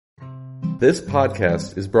This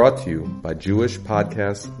podcast is brought to you by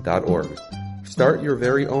JewishPodcasts.org. Start your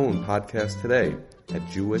very own podcast today at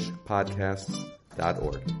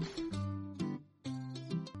JewishPodcasts.org.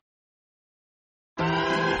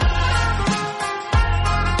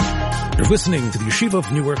 You're listening to the Yeshiva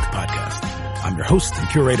of Newark podcast. I'm your host and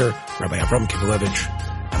curator, Rabbi Avram Kivelevich,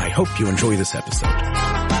 and I hope you enjoy this episode.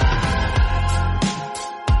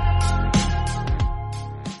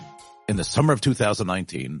 In the summer of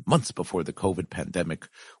 2019, months before the COVID pandemic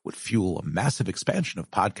would fuel a massive expansion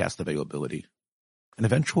of podcast availability, an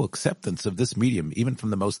eventual acceptance of this medium even from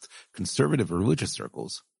the most conservative religious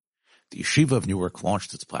circles, the Yeshiva of Newark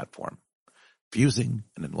launched its platform, fusing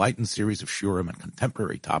an enlightened series of shiurim and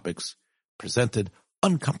contemporary topics presented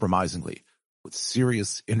uncompromisingly with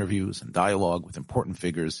serious interviews and dialogue with important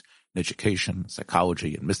figures in education,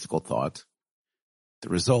 psychology, and mystical thought. The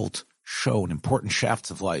result shone important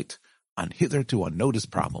shafts of light on hitherto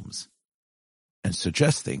unnoticed problems and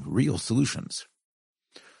suggesting real solutions.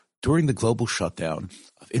 During the global shutdown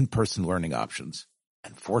of in-person learning options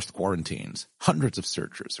and forced quarantines, hundreds of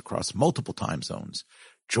searchers across multiple time zones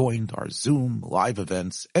joined our Zoom live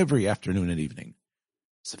events every afternoon and evening.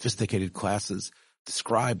 Sophisticated classes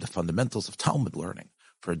described the fundamentals of Talmud learning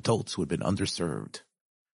for adults who had been underserved.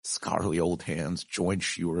 Scholarly old hands joined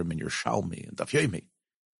shiurim in Yerushalmi and Daf Yomi.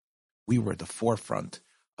 We were at the forefront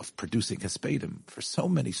of producing hespedim for so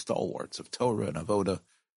many stalwarts of Torah and Avoda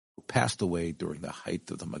who passed away during the height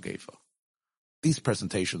of the Magefa. These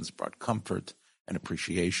presentations brought comfort and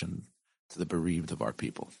appreciation to the bereaved of our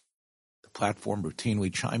people. The platform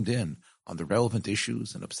routinely chimed in on the relevant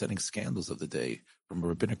issues and upsetting scandals of the day from a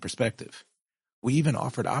rabbinic perspective. We even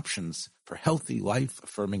offered options for healthy,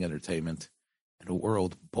 life-affirming entertainment in a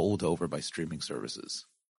world bowled over by streaming services.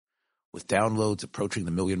 With downloads approaching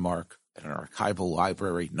the 1 million mark and an archival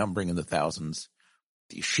library numbering in the thousands,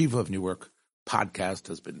 the Yeshiva of Newark podcast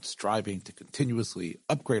has been striving to continuously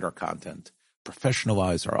upgrade our content,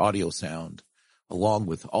 professionalize our audio sound, along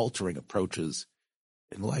with altering approaches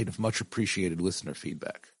in light of much appreciated listener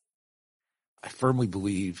feedback. I firmly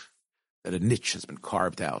believe that a niche has been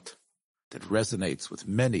carved out that resonates with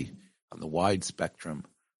many on the wide spectrum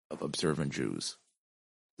of observant Jews.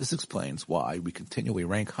 This explains why we continually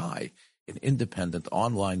rank high in independent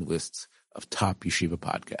online lists of top yeshiva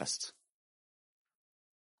podcasts.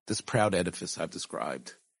 This proud edifice I've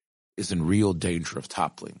described is in real danger of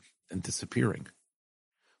toppling and disappearing.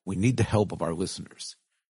 We need the help of our listeners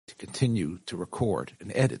to continue to record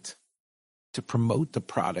and edit, to promote the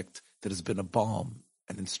product that has been a balm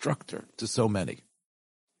and instructor to so many.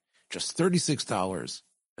 Just $36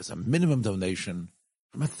 as a minimum donation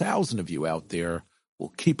from 1,000 of you out there will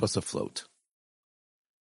keep us afloat.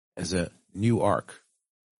 As a new arc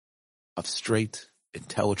of straight,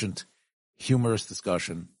 intelligent, humorous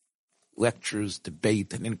discussion, lectures,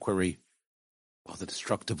 debate, and inquiry, while the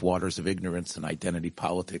destructive waters of ignorance and identity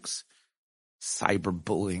politics,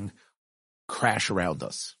 cyberbullying, crash around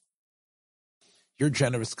us. Your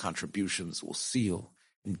generous contributions will seal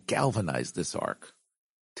and galvanize this arc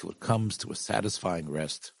till it comes to a satisfying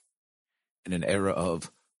rest in an era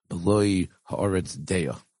of Beloi Haaretz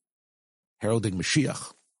Deya, heralding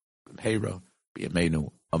Mashiach, B'mheira,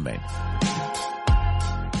 B'yameinu, Amen.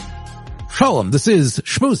 Shalom, this is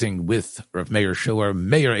Schmoozing with Rav Meir Schiller,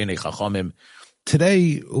 Meir Einei Chachamim.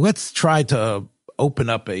 Today, let's try to open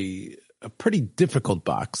up a pretty difficult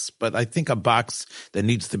box, but I think a box that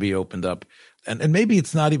needs to be opened up. And maybe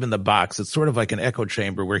it's not even the box. It's sort of like an echo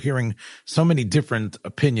chamber. We're hearing so many different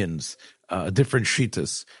opinions, different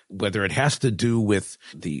shittas, whether it has to do with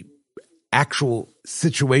the actual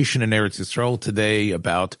situation in Eretz Yisrael today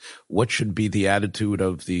about what should be the attitude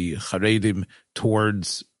of the Haredim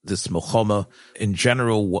towards this milchama in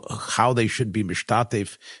general, how they should be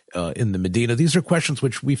mishtatef in the Medina. These are questions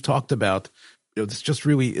which we've talked about. This just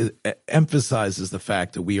really emphasizes the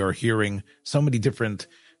fact that we are hearing so many different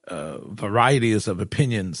varieties of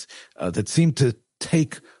opinions that seem to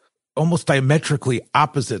take almost diametrically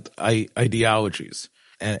opposite ideologies.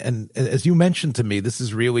 And as you mentioned to me, this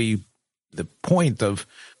is really the point of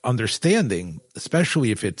understanding,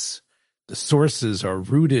 especially if the sources are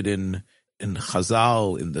rooted in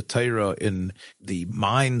Chazal, in the Torah, in the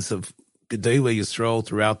minds of Gedolei Yisrael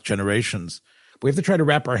throughout generations. We have to try to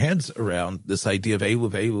wrap our hands around this idea of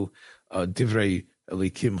ViEilu, Divrei,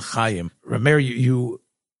 Elokim, Chayim. Rameir, you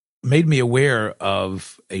made me aware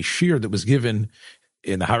of a shir that was given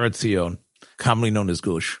in Har Etzion, commonly known as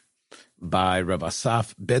Gush, by Rav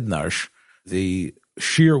Asaf Bednarsh. The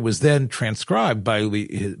shir was then transcribed by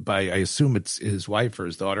I assume it's his wife or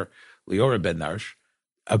his daughter, Leora Bednarsh,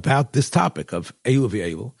 about this topic of Eilu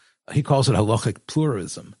ViEilu. He calls it halachic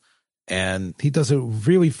pluralism. And he does a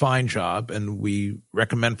really fine job, and we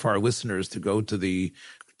recommend for our listeners to go to the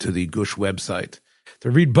Gush website to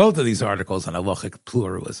read both of these articles on halachic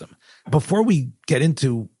pluralism. Before we get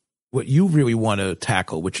into what you really want to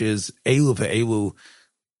tackle, which is Eilu ViEilu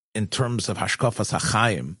in terms of Hashkafas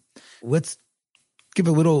HaChaim, let's give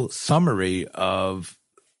a little summary of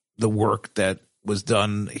the work that was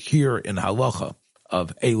done here in Halacha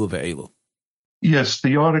of Eilu ViEilu. Yes,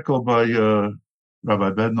 the article by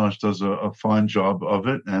Rabbi Bednosh does a fine job of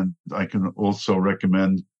it, and I can also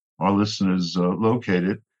recommend our listeners locate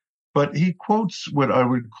it. But he quotes what I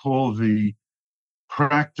would call the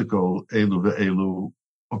practical Eilu ViEilu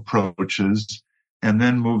approaches, and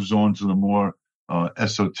then moves on to the more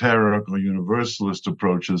esoteric or universalist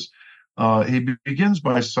approaches. He begins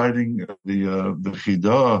by citing the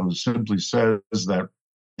Chidah, who simply says that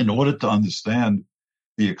in order to understand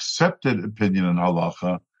the accepted opinion in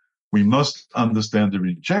halacha, we must understand the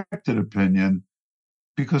rejected opinion,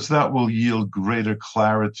 because that will yield greater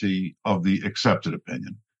clarity of the accepted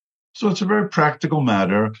opinion. So it's a very practical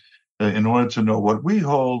matter. In order to know what we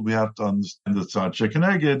hold, we have to understand the tzad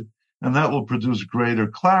shekeneged, and that will produce greater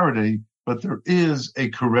clarity. But there is a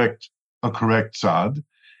correct tzad.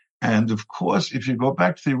 And of course, if you go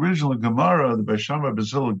back to the original Gemara, the Beis Shammai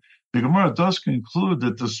Basil, the Gemara does conclude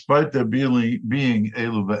that despite there being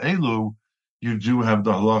Eilu ViEilu, you do have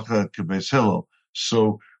the halacha Beis Hillel.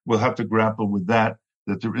 So we'll have to grapple with that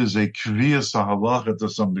there is a kviyas halacha to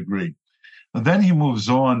some degree. And then he moves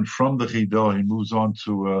on from the Chidah, he moves on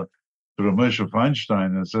to Rav Moshe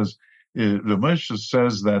Feinstein, and says, Rav Moshe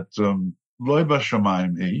says that loy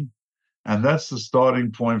b'shamayim hi, and that's the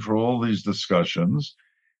starting point for all these discussions.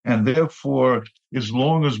 And therefore, as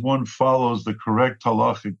long as one follows the correct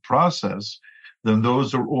halachic process, then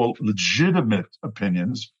those are all legitimate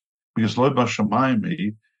opinions, because loy b'shamayim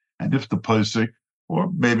hi, and if the posek,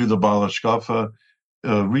 or maybe the Baal Hashkafa,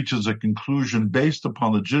 reaches a conclusion based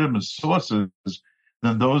upon legitimate sources,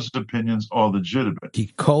 then those opinions are legitimate. He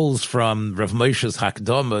calls from Rav Moshe's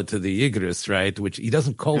Hakdama to the Igris, right? Which he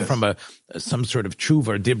doesn't call from some sort of tshuva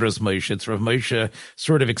or dibras Moshe. It's Rav Moshe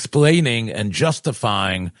sort of explaining and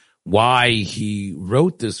justifying why he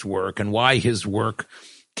wrote this work and why his work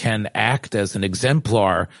can act as an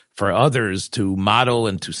exemplar for others to model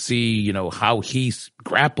and to see, how he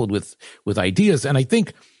grappled with ideas. And I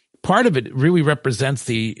think part of it really represents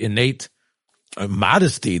the innate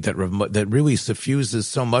modesty that really suffuses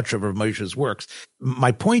so much of Rav Moshe's works.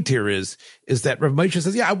 My point here is that Rav Moshe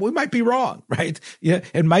says, yeah, we might be wrong, right? Yeah,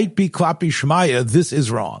 it might be klapi shmaya, this is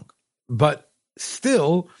wrong. But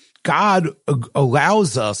still, God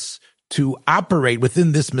allows us to operate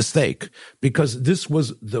within this mistake, because this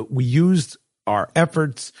was we used our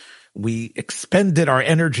efforts, we expended our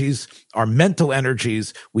energies, our mental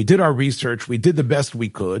energies, we did our research, we did the best we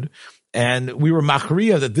could, and we were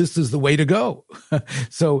machriya that this is the way to go.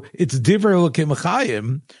 So it's Divrei Elokim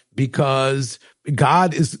Chayim, because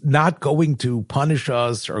God is not going to punish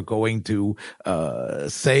us or going to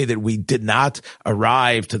say that we did not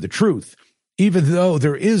arrive to the truth, even though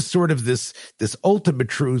there is sort of this ultimate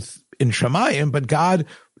truth in Shemayim, but God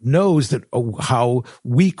knows that how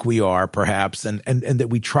weak we are, perhaps, and that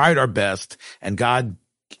we tried our best, and God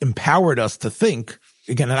empowered us to think.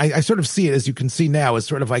 Again, and I sort of see it, as you can see now, as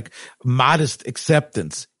sort of like modest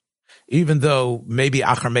acceptance, even though maybe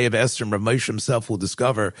Achar Me'av Esrim, Rav Moshe himself will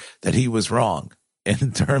discover that he was wrong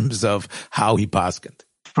in terms of how he paskened.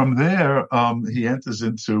 From there, he enters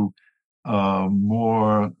into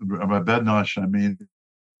more, Rabbi Bednosh,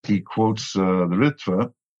 he quotes the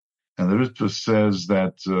Ritva, and the Ritva says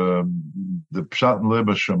that the Pshat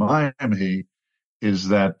Leba Shemayim he is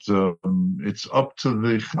that it's up to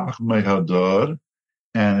the Chachmei Hadar,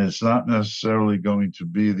 and it's not necessarily going to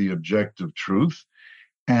be the objective truth,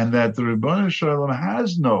 and that the Rebbeinu Shalom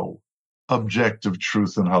has no objective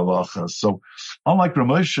truth in halacha. So, unlike Rav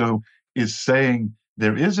Moshe, who is saying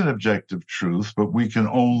there is an objective truth, but we can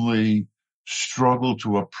only struggle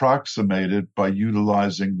to approximate it by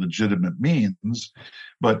utilizing legitimate means.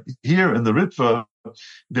 But here in the Ritva,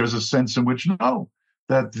 there's a sense in which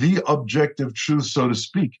that the objective truth, so to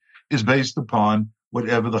speak, is based upon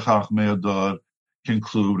whatever the Chachmei Hadar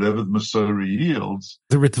conclude, whatever the Masorah yields.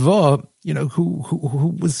 The Ritva,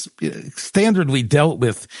 who was standardly dealt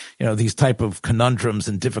with, these type of conundrums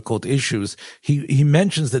and difficult issues, he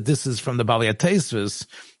mentions that this is from the Balei Tesvis,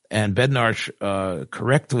 and Bednar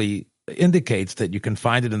correctly indicates that you can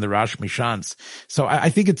find it in the Rosh Mishans. So I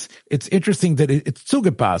think it's interesting that it's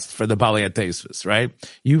zugepasst for the Balei HaTosfos, right?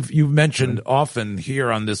 You've mentioned often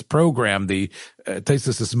here on this program the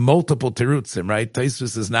Tosfos is multiple terutzim, right?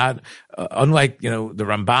 Tosfos is not unlike the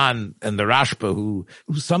Ramban and the Rashba who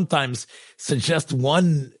sometimes suggest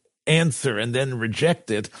one answer and then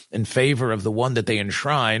reject it in favor of the one that they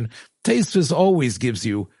enshrine. Tosfos always gives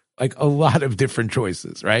you like a lot of different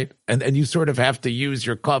choices, right? And you sort of have to use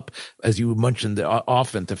your cup, as you mentioned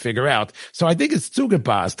often, to figure out. So I think it's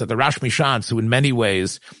zugepasst that the Rosh Mishans, who in many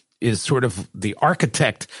ways is sort of the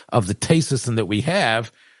architect of the Tosfos that we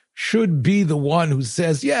have, should be the one who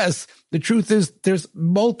says, yes, the truth is there's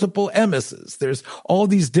multiple emisses. There's all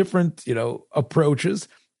these different, approaches.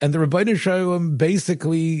 And the Rebbeinu Shalom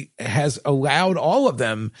basically has allowed all of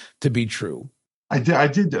them to be true. I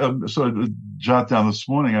did sort of jot down this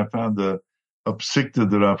morning. I found a psikta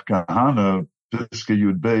that Rav Kahana, Piska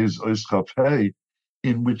Yud Beis Ois Chaf Hei,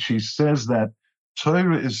 in which he says that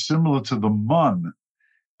Torah is similar to the mun,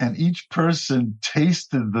 and each person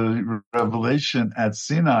tasted the revelation at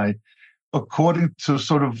Sinai according to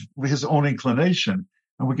sort of his own inclination.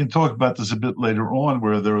 And we can talk about this a bit later on,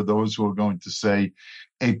 where there are those who are going to say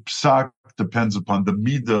a psak depends upon the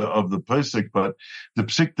midah of the pesach, but the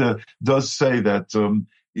psikta does say that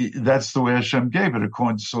that's the way Hashem gave it,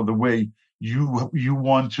 according to the way you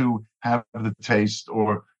want to have the taste,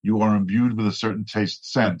 or you are imbued with a certain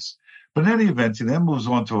taste sense. But in any event, he then moves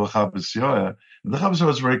on to Hashkafas. And the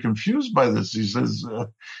Hashkafas is very confused by this. He says,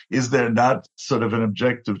 is there not sort of an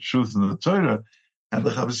objective truth in the Torah? And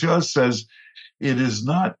the Hashkafas says, it is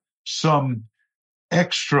not some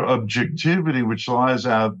extra objectivity which lies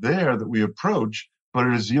out there that we approach, but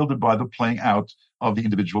it is yielded by the playing out of the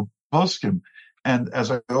individual poskim. And as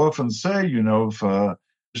I often say, if a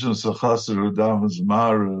chassid davens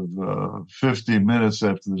of 15 minutes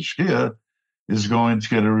after the shkia is going to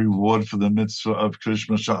get a reward for the mitzvah of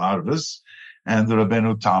Krishma Sha'arvis, and the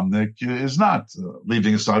Rabbeinu Tamnik is not,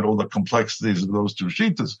 leaving aside all the complexities of those two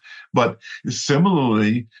shittas. But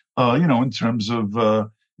similarly, in terms of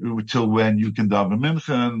till when you can daven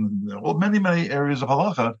mincha, well, many areas of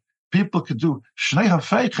halacha, people could do shnei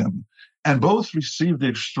hafeichim, and both receive the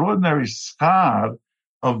extraordinary schar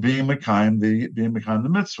of being mekayim the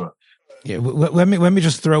mitzvah. Yeah, let me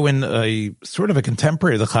just throw in a sort of a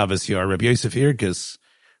contemporary of the Chavas Yair, Rabbi Yosef Irgis,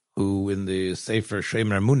 who in the Sefer Shem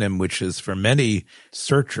Ramunim, which is for many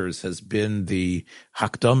searchers has been the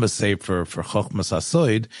Hakdama Sefer for Chochmas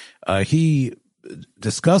HaSoid, he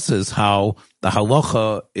discusses how the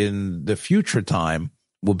halacha in the future time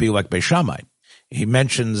will be like Beis Shammai. He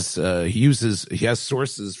mentions, he has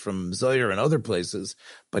sources from Zohar and other places,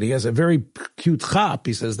 but he has a very cute chap.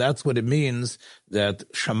 He says that's what it means that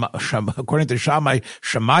according to Shammai,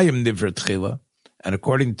 Shamayim Nivra Tchila, and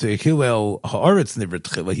according to Hillel Haaretz Nivra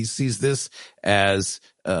Tchila, he sees this as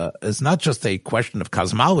not just a question of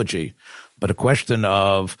cosmology, but a question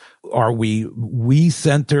of, are we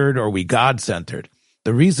centered or are we God centered?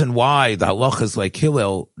 The reason why the halacha is like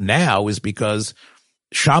Hillel now is because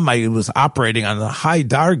Shammai was operating on a high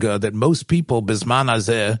darga that most people, Bizman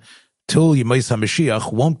Hazeh, till Yemais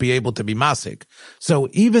HaMashiach, won't be able to be masik. So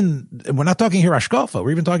we're not talking here Hashkafa,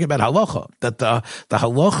 we're even talking about halacha, that the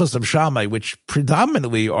halachas of Shammai, which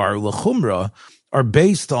predominantly are l'chumra, are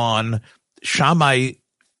based on Shammai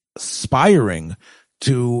aspiring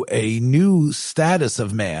to a new status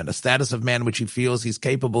of man, a status of man which he feels he's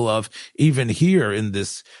capable of even here in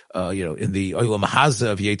this, in the Olam Hazeh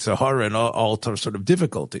of Yetzer Hara and all sort of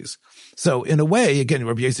difficulties. So in a way, again,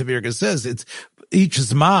 Rabbi Yosef Irga says each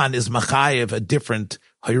Zman is machayev a different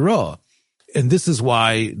Hira. And this is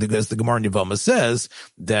why, as the Gemara in Yevamah says,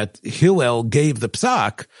 that Hillel gave the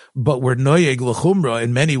psak, but were noyeg l'chumra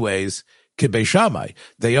in many ways kibei Shammai.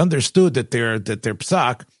 They understood that their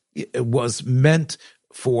psak was meant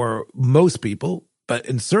for most people, but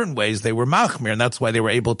in certain ways they were machmir, and that's why they were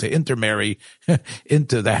able to intermarry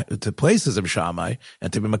to places of Shammai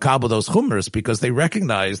and to be makabel those chumras, because they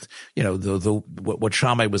recognized, what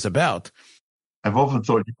Shammai was about. I've often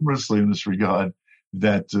thought humorously in this regard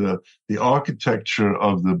that the architecture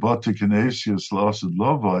of the Bati Kinesius Lasid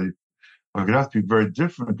Lovai are going to have to be very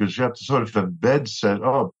different, because you have to sort of have beds set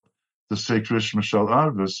up to say Krishma Shal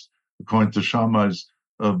Arvis according to Shammai's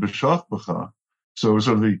B'Shach B'cha. So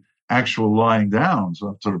sort of the actual lying down, so I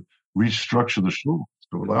have to sort of restructure the shul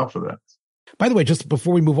to allow for that. By the way, just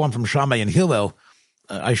before we move on from Shammai and Hillel,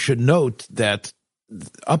 I should note that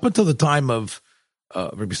up until the time of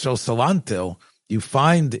Rabbi Yisrael Salantil, you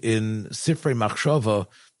find in Sifrei Machshava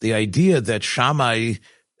the idea that Shammai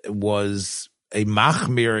was a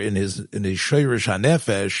machmir in his Shoirish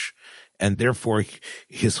HaNefesh, and therefore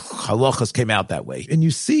his halachas came out that way. And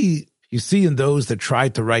you see in those that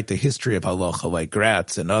tried to write the history of halacha, like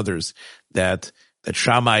Gratz and others, that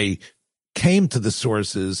Shammai came to the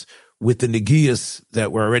sources with the negiyas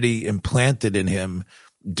that were already implanted in him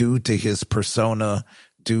due to his persona,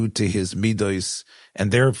 due to his midos,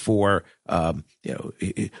 and therefore, a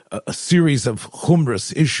series of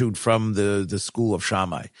chumras issued from the school of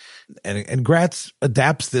Shammai, and Gratz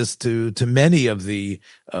adapts this to many of the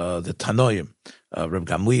Tanoim, Reb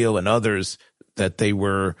Gamliel and others, that they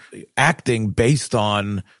were acting based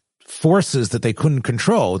on forces that they couldn't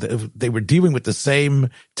control. They were dealing with the same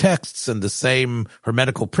texts and the same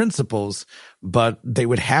hermeneutical principles, but they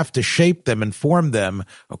would have to shape them and form them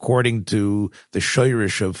according to the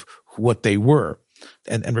shoyrish of what they were.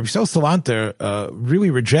 And Rabbi Salanter really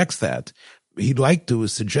rejects that. He'd like to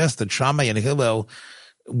suggest that Shammai and Hillel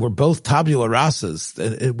were both tabula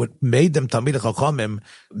rasas. What made them Talmidei Chachamim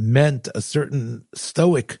meant a certain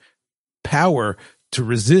stoic power to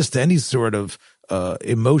resist any sort of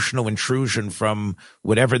emotional intrusion from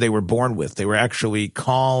whatever they were born with. They were actually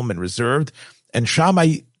calm and reserved. And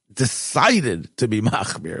Shammai decided to be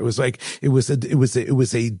machmir. It was like it was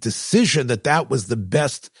a decision that was the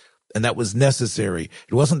best and that was necessary.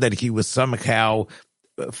 It wasn't that he was somehow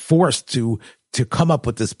forced to come up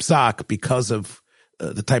with this psak because of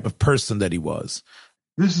the type of person that he was.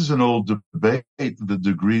 This is an old debate, the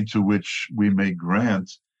degree to which we may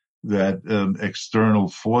grant that external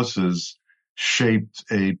forces shaped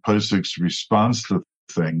a Pesach's response to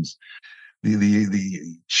things.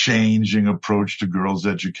 The changing approach to girls'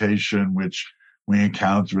 education, which we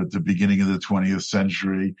encounter at the beginning of the 20th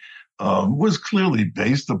century, was clearly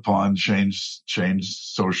based upon changed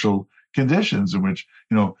social conditions in which,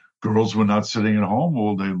 girls were not sitting at home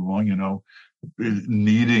all day long,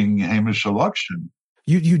 needing Hamish election.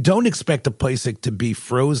 You don't expect a Pesach to be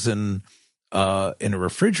frozen in a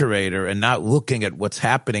refrigerator and not looking at what's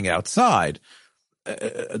happening outside.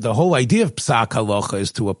 The whole idea of psak halacha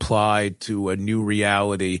is to apply to a new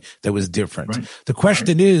reality that was different. Right. The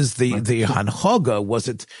question is the hanchaga, was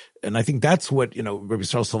it, and I think that's what, Rabbi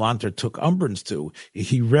Salanter took umbrance to.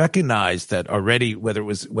 He recognized that already,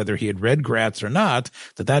 whether he had read Gratz or not,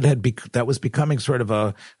 that was becoming sort of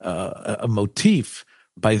a motif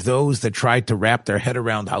by those that tried to wrap their head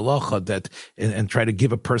around halacha and try to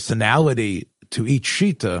give a personality to each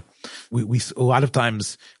shita. We a lot of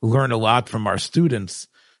times learn a lot from our students,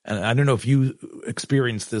 and I don't know if you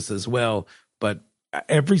experienced this as well, but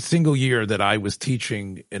every single year that I was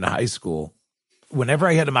teaching in high school, whenever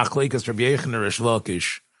I had a machlekes Rabbi Yechon or Rish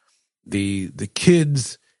Lakish, the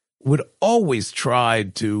kids would always try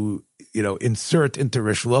to insert into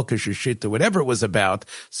Rish Lakish's shita, whatever it was about,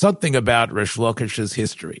 something about Rish Lakish's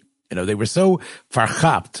history. They were so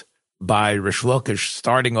farchapt by Rish Lakish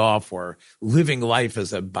starting off or living life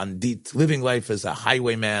as a bandit, living life as a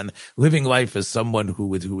highwayman, living life as someone who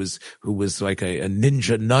was like a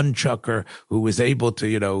ninja nunchucker, who was able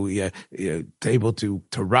to, able to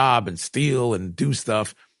rob and steal and do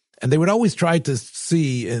stuff. And they would always try to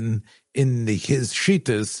see in his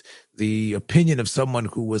shitas the opinion of someone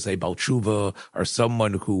who was a Baal Tshuva or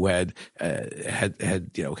someone who had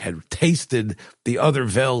tasted the other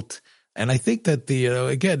Welt. And I think that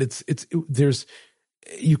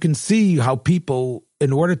you can see how people,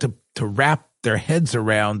 in order to wrap their heads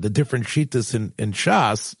around the different shitas in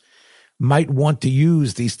Shas, might want to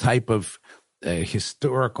use these type of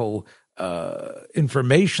historical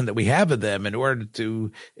information that we have of them in order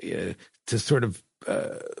to sort of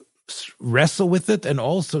wrestle with it and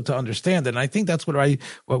also to understand. And I think that's why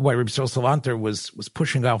Rabbi Salanter was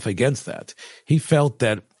pushing off against that. He felt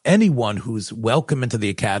that anyone who's welcome into the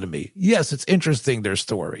academy, yes, it's interesting, their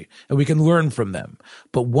story, and we can learn from them.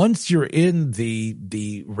 But once you're in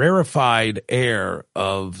the rarefied air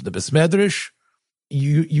of the Beis Medrash,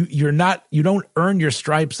 you don't earn your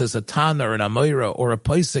stripes as a Tana or an Amoira or a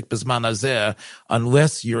Pesach Bisman Hazeh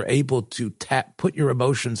unless you're able to put your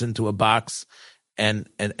emotions into a box and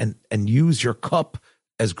use your cup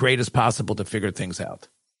as great as possible to figure things out.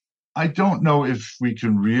 I don't know if we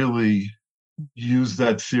can really use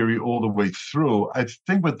that theory all the way through. I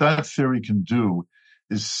think what that theory can do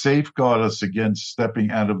is safeguard us against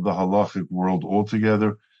stepping out of the halachic world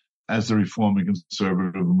altogether, as the reforming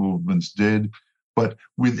conservative movements did. But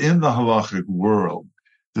within the halachic world,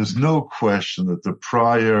 there's no question that the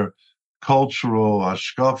prior cultural,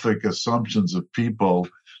 hashkafic assumptions of people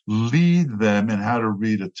lead them in how to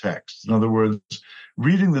read a text. In other words,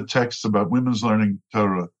 reading the texts about women's learning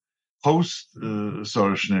Torah post Sarah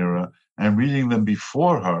Shnera and reading them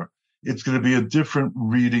before her, it's going to be a different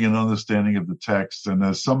reading and understanding of the text. And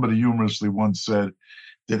as somebody humorously once said,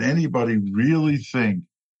 did anybody really think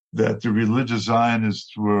that the religious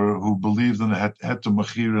Zionists who believed in the Heta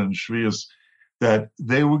Mechira and Shrius, that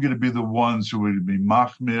they were going to be the ones who were going to be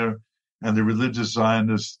Machmir, and the religious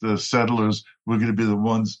Zionists, the settlers, were going to be the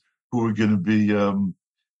ones who were going to be,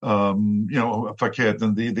 Faket,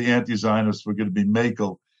 and the anti-Zionists were going to be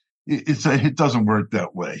Makel. It doesn't work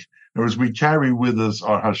that way. In other words, we carry with us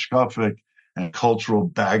our Hashkafic and cultural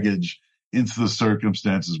baggage into the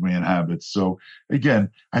circumstances we inhabit. So again,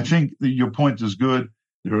 I think your point is good.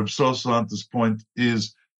 The Reb Sosalanta's point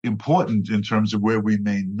is important in terms of where we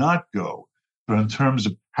may not go, but in terms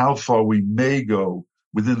of how far we may go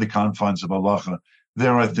within the confines of halacha,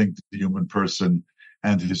 there I think the human person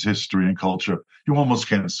and his history and culture, you almost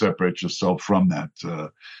can't separate yourself from that.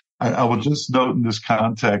 I will just note in this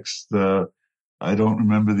context, I don't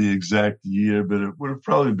remember the exact year, but it would have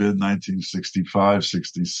probably been 1965,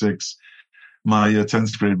 66. My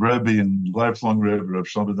 10th grade Rebbe and lifelong Rebbe, Reb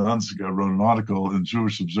Shlomo Danziger, wrote an article in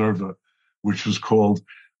Jewish Observer, which was called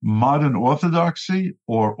Modern Orthodoxy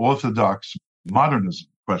or Orthodox Modernism, ?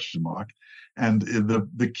 And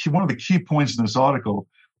one of the key points in this article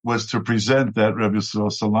was to present that Rebbe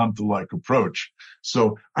Salanta-like approach.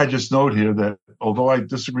 So I just note here that although I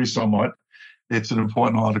disagree somewhat, it's an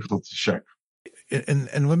important article to check.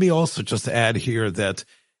 And let me also just add here that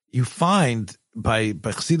you find by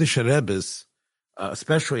Chassidish Rebbes,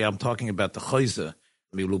 especially I'm talking about the Chayze,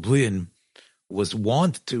 Lublin, was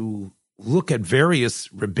wont to look at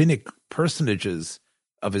various rabbinic personages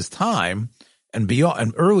of his time and beyond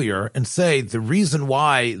and earlier and say the reason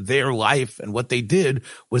why their life and what they did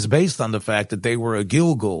was based on the fact that they were a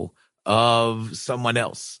Gilgul of someone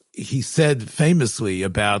else. He said famously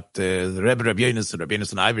about the Rebbe Rabbi Yonason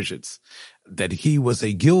Ivashitz that he was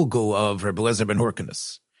a Gilgul of Rebbe Lezer ben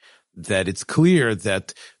Horkinus, that it's clear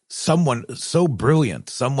that someone so brilliant,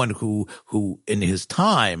 someone who in his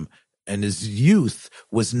time and his youth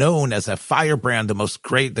was known as a firebrand,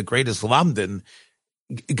 the greatest Lamdan,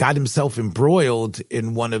 got himself embroiled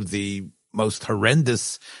in one of the most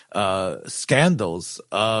horrendous scandals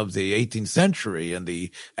of the 18th century, and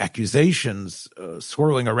the accusations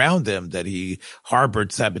swirling around him that he harbored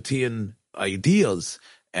Sabbatean ideas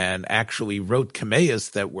and actually wrote kameas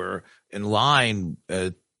that were in line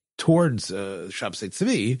towards Shabsei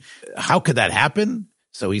Tzvi. How could that happen?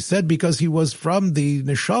 So he said because he was from the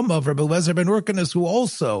neshama of Rebbe Lezer ben Horkinus, who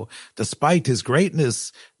also, despite his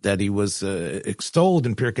greatness that he was extolled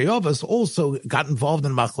in Pirkei Avos, also got involved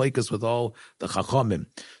in machlekes with all the chachamim.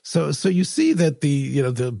 So you see that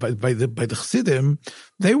by the Chassidim,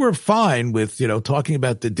 they were fine with talking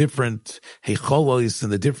about the different heicholos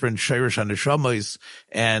and the different shirish haneshamos,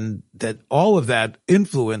 and that all of that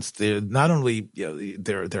influenced not only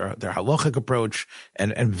their halachic approach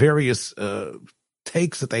and various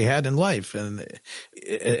takes that they had in life. And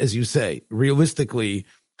as you say, realistically,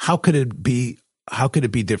 how could it be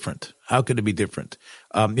different? How could it be different?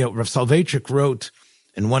 Rav Soloveitchik wrote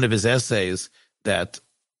in one of his essays that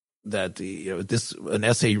an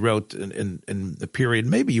essay he wrote in the period,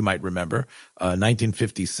 maybe you might remember,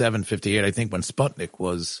 1957, 58, I think, when Sputnik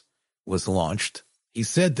was launched. He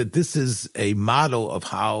said that this is a model of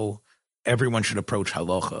how everyone should approach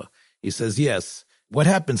halacha. He says, yes, what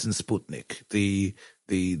happens in Sputnik? The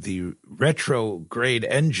retrograde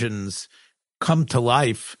engines come to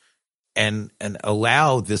life and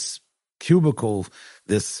allow this cubicle,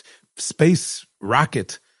 this space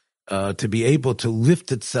rocket, to be able to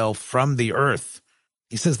lift itself from the earth.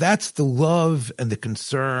 He says that's the love and the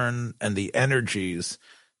concern and the energies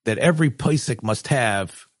that every posek must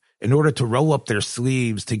have in order to roll up their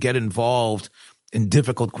sleeves to get involved in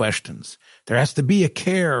difficult questions. There has to be a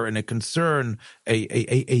care and a concern,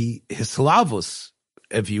 a hislavus,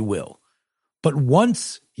 if you will. But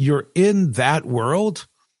once you're in that world,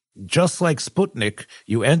 just like Sputnik,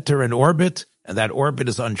 you enter an orbit, and that orbit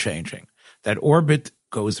is unchanging. That orbit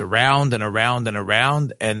goes around and around and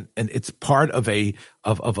around, and it's part of a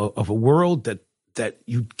world that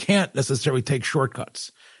you can't necessarily take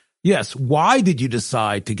shortcuts. Yes, why did you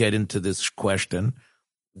decide to get into this question?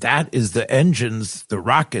 That is the engines, the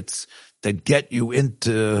rockets that get you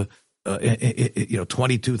into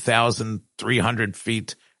 22,300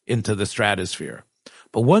 feet into the stratosphere.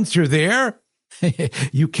 But once you're there,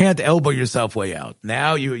 you can't elbow yourself way out.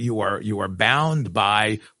 Now you are bound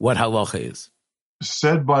by what halacha is.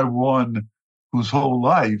 Said by one whose whole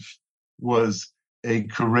life was a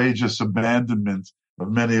courageous abandonment of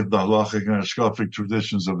many of the halachic and hashkafic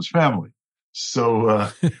traditions of his family. So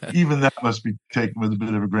even that must be taken with a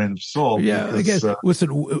bit of a grain of salt. Yeah, because, again, listen,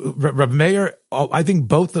 Rav Meir, I think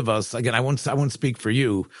both of us, again, I won't speak for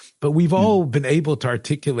you, but we've all been able to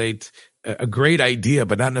articulate a great idea,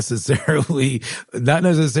 but not necessarily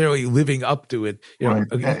living up to it. Right.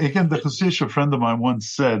 Again, the Chassidish friend of mine once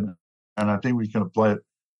said, and I think we can apply it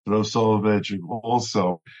to Rav Soloveitchik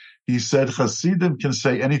also. He said Hasidim can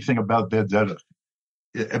say anything about their derech,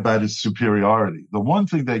 about its superiority. The one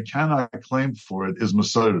thing they cannot claim for it is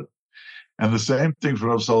Masorah. And the same thing for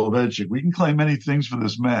Rav Soloveitchik. We can claim many things for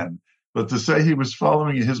this man, but to say he was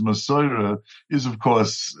following his Masorah is, of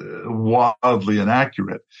course, wildly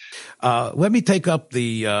inaccurate. Let me take up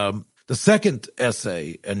the second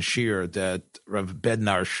essay and shir that Rav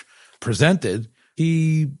Bednarsh presented.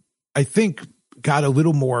 He, I think, got a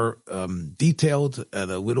little more detailed and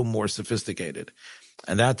a little more sophisticated.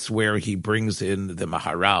 And that's where he brings in the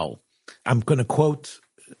Maharal. I'm going to quote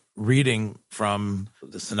reading from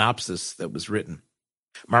the synopsis that was written.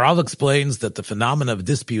 Maharal explains that the phenomena of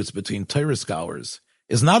disputes between Torah scholars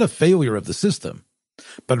is not a failure of the system,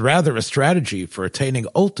 but rather a strategy for attaining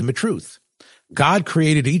ultimate truth. God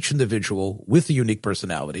created each individual with a unique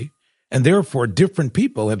personality, and therefore different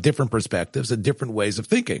people have different perspectives and different ways of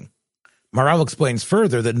thinking. Maharal explains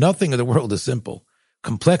further that nothing in the world is simple.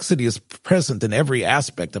 Complexity is present in every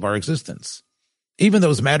aspect of our existence. Even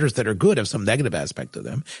those matters that are good have some negative aspect to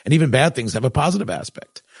them, and even bad things have a positive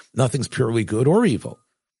aspect. Nothing's purely good or evil.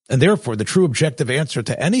 And therefore, the true objective answer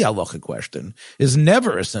to any halachic question is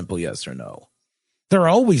never a simple yes or no. There are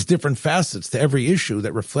always different facets to every issue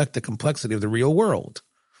that reflect the complexity of the real world.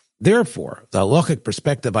 Therefore, the halachic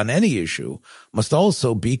perspective on any issue must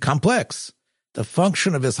also be complex. The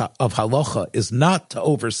function of halacha is not to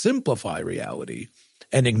oversimplify reality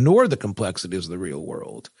and ignore the complexities of the real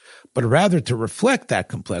world, but rather to reflect that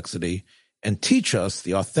complexity and teach us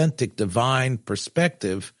the authentic divine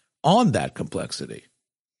perspective on that complexity.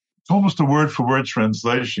 It's almost a word-for-word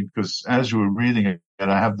translation, because as you were reading it,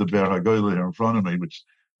 and I have the Ber HaGoyle here in front of me, which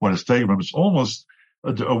what is taken from, it's almost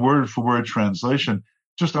a word-for-word translation.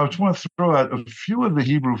 I just want to throw out a few of the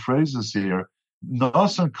Hebrew phrases here.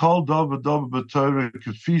 Nasan kol dava dava b'Torah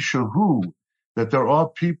k'fi shehu, that there are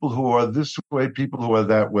people who are this way, people who are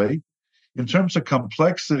that way. In terms of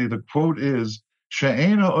complexity, the quote is,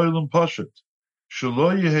 She'ena olam pashat,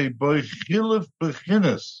 shelo yehi boi chilif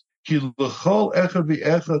b'chinas, ki l'chol echad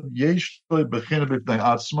v'echad yesh lo b'china b'fnei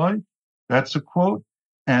atzmai. That's a quote.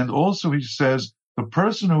 And also he says, the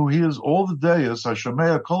person who hears all the deyas,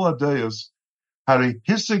 Hashamea kol ha-deyas, hari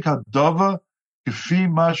hisik hadava k'fi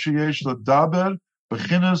ma sheyesh l'daber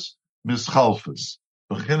b'chinas mischalfas.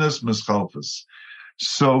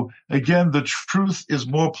 So again, the truth is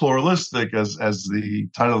more pluralistic, as the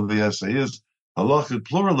title of the essay is, halachic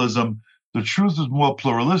pluralism. The truth is more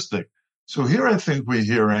pluralistic. So here I think we're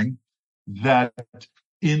hearing that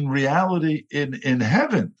in reality, in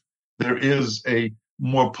heaven, there is a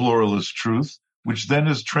more pluralist truth, which then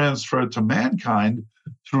is transferred to mankind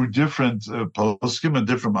through different poskim and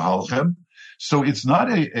different mahalchim. So it's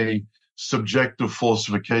not a subjective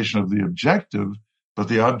falsification of the objective, but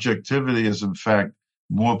the objectivity is, in fact,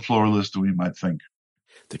 more pluralist than we might think.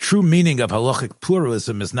 The true meaning of halachic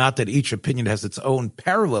pluralism is not that each opinion has its own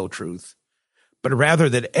parallel truth, but rather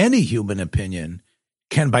that any human opinion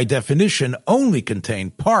can, by definition, only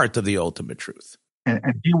contain part of the ultimate truth. And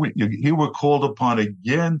here we're called upon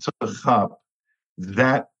again to chap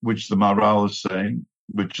that which the Maharal is saying,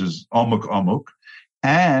 which is amuk,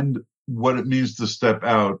 and what it means to step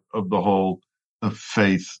out of the whole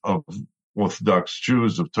faith of Orthodox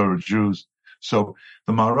Jews, of Torah Jews. So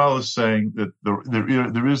the Maharal is saying that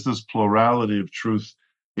there is this plurality of truth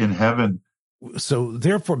in heaven. So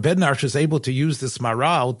therefore, Bednarsh is able to use this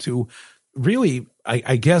Maharal to really,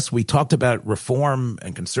 I guess we talked about Reform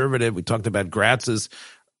and Conservative. We talked about Gratz's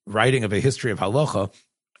writing of a history of halacha.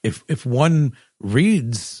 If one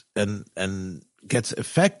reads and gets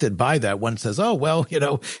affected by that, one says, oh, well,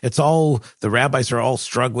 it's all, the rabbis are all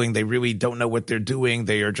struggling. They really don't know what they're doing.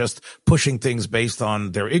 They are just pushing things based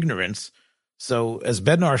on their ignorance. So as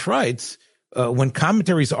Bednarsh writes, when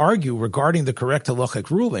commentaries argue regarding the correct halachic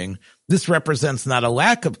ruling, this represents not a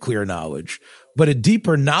lack of clear knowledge, but a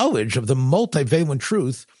deeper knowledge of the multivalent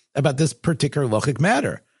truth about this particular halachic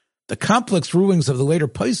matter. The complex rulings of the later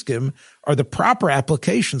poskim are the proper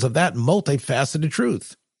applications of that multifaceted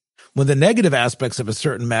truth. When the negative aspects of a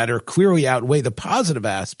certain matter clearly outweigh the positive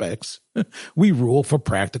aspects, we rule for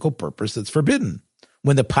practical purpose it's forbidden.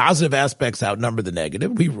 When the positive aspects outnumber the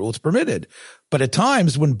negative, we rule it's permitted. But at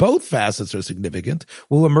times, when both facets are significant,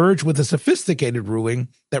 we'll emerge with a sophisticated ruling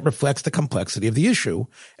that reflects the complexity of the issue,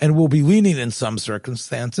 and will be lenient in some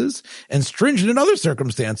circumstances and stringent in other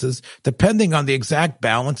circumstances, depending on the exact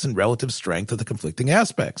balance and relative strength of the conflicting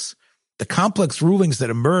aspects. The complex rulings that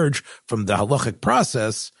emerge from the halachic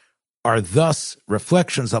process are thus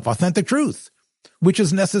reflections of authentic truth, which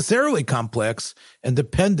is necessarily complex and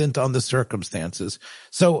dependent on the circumstances.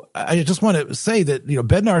 So I just want to say that,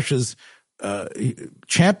 Ben Arsh's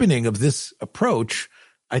championing of this approach,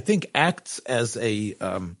 I think, acts as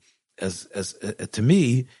to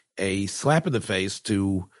me, a slap in the face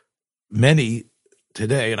to many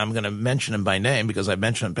today, and I'm going to mention him by name because I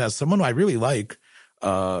mentioned him past. Someone I really like,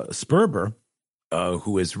 Sperber,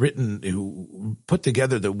 who put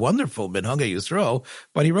together the wonderful Minhagei Yisrael,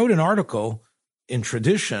 but he wrote an article in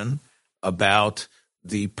Tradition about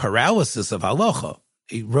the paralysis of halacha.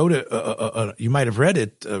 He wrote you might have read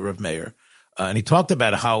it, Rav Meir, and he talked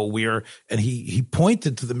about how he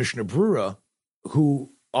pointed to the Mishnah Brura,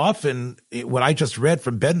 who often, what I just read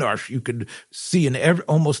from Ben Arsh, you could see in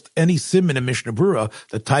almost any siman in Mishnah Brura,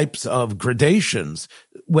 the types of gradations.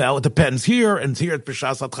 Well, it depends here, and here at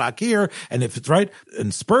Peshas Atchak here, and if it's right.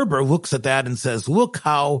 And Sperber looks at that and says, look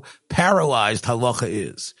how paralyzed halacha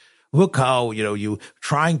is. Look how, you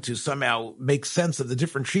trying to somehow make sense of the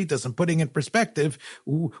different shittas and putting in perspective,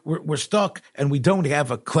 we're stuck and we don't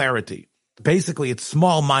have a clarity. Basically, it's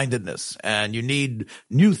small-mindedness, and you need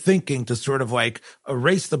new thinking to sort of like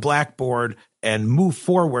erase the blackboard and move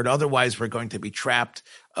forward. Otherwise, we're going to be trapped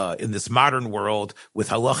in this modern world with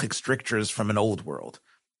halachic strictures from an old world.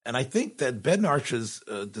 And I think that Ben Arsh's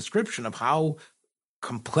description of how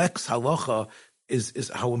complex halacha is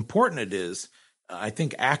how important it is, I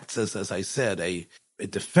think acts as I said, a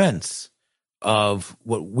defense of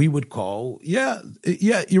what we would call, you're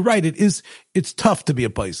right. It's tough to be a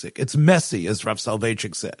paisik. It's messy, as Rav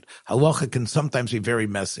Soloveitchik said. Halacha can sometimes be very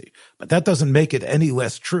messy, but that doesn't make it any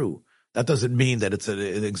less true. That doesn't mean that it's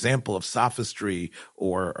an example of sophistry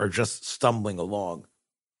or just stumbling along.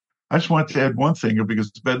 I just want to add one thing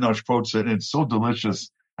because Ben Arsh quotes it, and it's so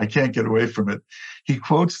delicious. I can't get away from it. He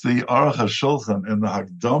quotes the Aruch HaShulchan in the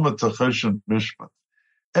Hakdama to Choshen Mishpat.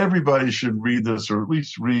 Everybody should read this, or at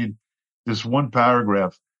least read this one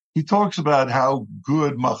paragraph. He talks about how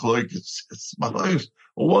good machlokes is. Machlokes,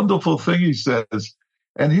 a wonderful thing, he says.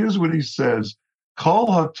 And here's what he says: Kol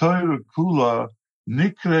haTorah kula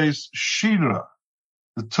nikres shira.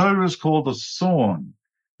 The Torah is called a song.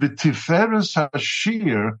 The tiferes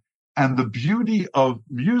hashir, and the beauty of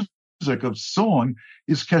music, of song,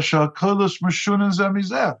 is kesha kolos meshunan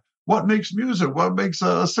zemizeh. What makes music? What makes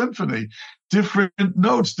a symphony? Different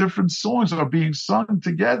notes, different songs are being sung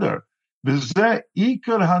together. This is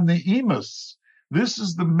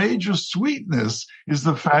the major sweetness, is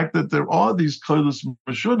the fact that there are these kolos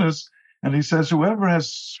meshunas, and he says whoever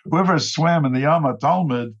has swam in the Yam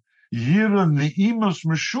HaTalmud, yira neimus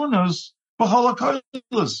meshunas b'chol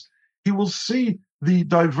hakolos, he will see the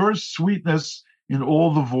diverse sweetness in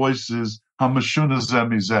all the voices, ha-meshunas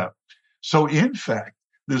zemizeh. So in fact,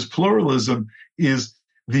 this pluralism is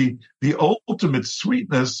the ultimate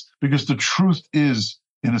sweetness, because the truth is,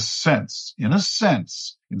 in a sense,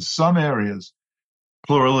 in some areas,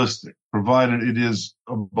 pluralistic, provided it is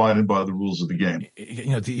abided by the rules of the game.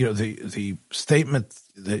 The statement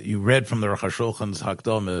that you read from the Aruch HaShulchan's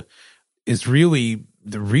Hakdama is really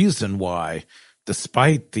the reason why,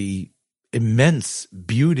 despite the immense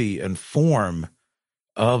beauty and form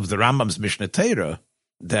of the Rambam's Mishneh Torah,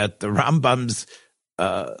 that the Rambam's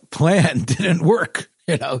plan didn't work.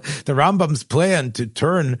 The Rambam's plan to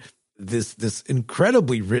turn this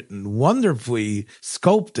incredibly written, wonderfully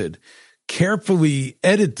sculpted, carefully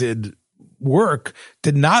edited work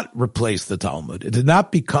did not replace the Talmud. It did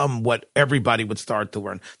not become what everybody would start to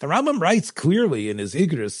learn. The Rambam writes clearly in his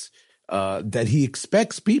Igros that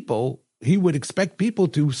he would expect people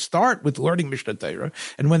to start with learning Mishneh Torah,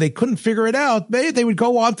 and when they couldn't figure it out, they would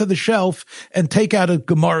go onto the shelf and take out a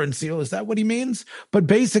Gemara and seal. Is that what he means? But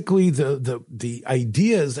basically, the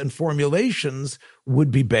ideas and formulations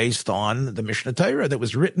would be based on the Mishneh Torah that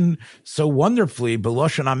was written so wonderfully,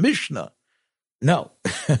 B'Lashon HaMishnah. No,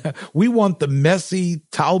 we want the messy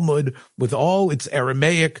Talmud with all its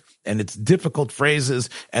Aramaic and its difficult phrases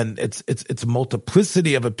and its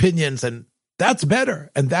multiplicity of opinions, and that's better,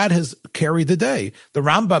 and that has carried the day. The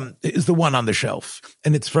Rambam is the one on the shelf,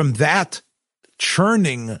 and it's from that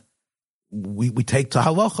churning we take to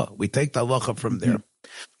halacha. We take the halacha from there.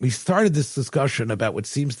 We started this discussion about what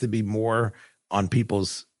seems to be more on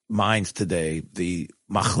people's minds today, the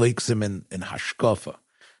machleksim in hashkafa,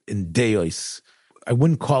 in deos. I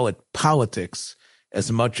wouldn't call it politics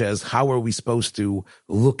as much as how are we supposed to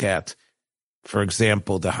look at, for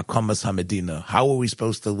example, the Hakamas HaMedina. How are we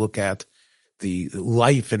supposed to look at the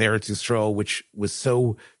life in Eretz Yisrael, which was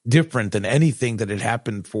so different than anything that had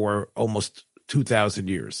happened for almost 2,000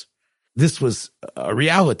 years. This was a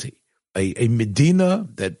reality, a Medina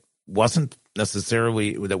that wasn't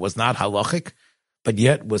necessarily, that was not halachic, but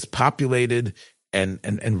yet was populated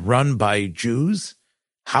and run by Jews.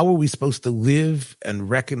 How are we supposed to live and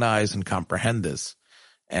recognize and comprehend this?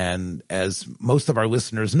 And as most of our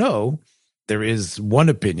listeners know, there is one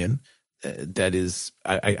opinion that is,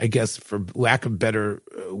 I guess, for lack of better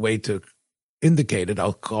way to indicate it,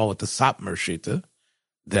 I'll call it the Satmar Shita.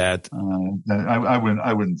 That I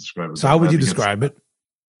wouldn't describe it. So how would you describe it?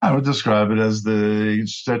 I would describe it as the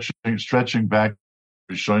stretching back,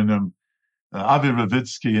 showing them. Avi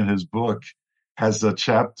Ravitsky in his book has a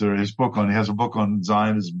chapter. He has a book on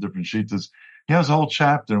Zionism, different shitas. He has a whole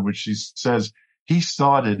chapter in which he says he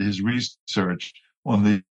started his research on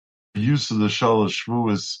the use of the Shalosh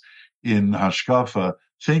Shvuos in Hashkafa,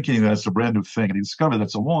 thinking that's a brand new thing, and he discovered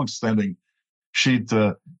that's a long-standing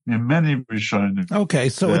shita in many Rishonim. Okay,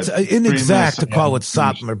 so it's inexact to call it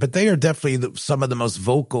Satmar, but they are definitely some of the most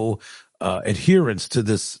vocal adherents to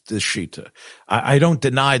this shita. I don't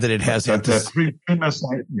deny that it has it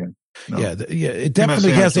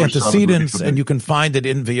definitely has antecedents, and you can find it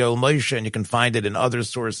in ViEilu, and you can find it in other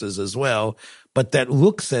sources as well. But that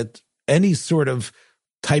looks at any sort of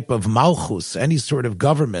type of malchus, any sort of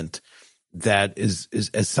government that is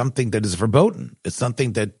as something that is verboten. It's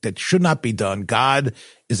something that should not be done. God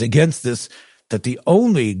is against this, that the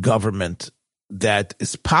only government that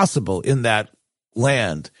is possible in that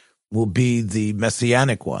land will be the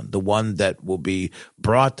messianic one, the one that will be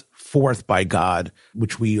brought forth by God,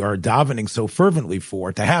 which we are davening so fervently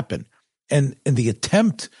for to happen. And in the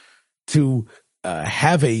attempt to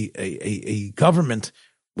have a government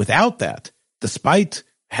without that, despite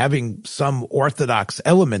having some orthodox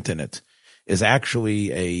element in it, is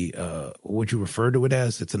actually what would you refer to it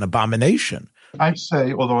as? It's an abomination. I'd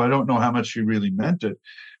say, although I don't know how much he really meant it,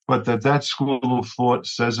 but that school of thought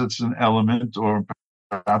says it's an element or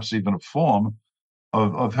perhaps even a form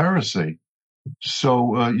of heresy.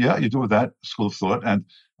 So, you do with that school of thought. And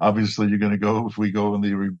obviously you're going to go, if we go on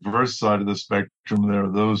the reverse side of the spectrum, there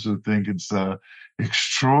are those who think it's an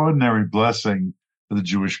extraordinary blessing for the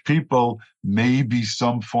Jewish people, maybe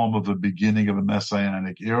some form of a beginning of a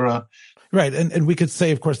messianic era. Right, and we could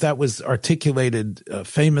say, of course, that was articulated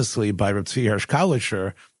famously by Rav Tzvi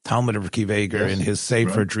Hershkalisher, Talmud of Akiva Eiger, in his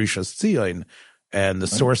Sefer Drishas Tzion, and the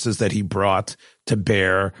sources that he brought to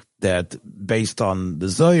bear that, based on the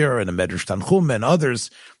Zohar and the Medrash Tanchum and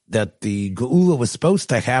others, that the Geula was supposed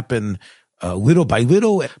to happen little by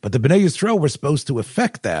little, but the Bnei Yisrael were supposed to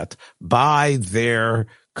effect that by their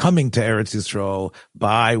coming to Eretz Yisrael,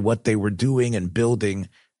 by what they were doing and building.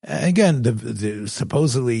 Again,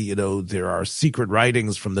 supposedly, there are secret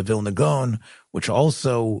writings from the Vilna Gaon, which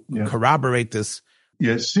also corroborate this.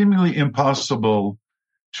 Yeah, it's seemingly impossible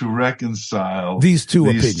to reconcile these two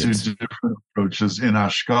opinions, two different approaches in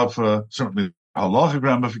Hashkafa, certainly halachic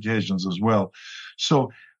ramifications as well.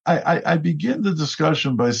 So I begin the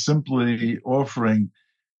discussion by simply offering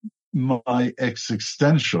my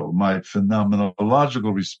existential, my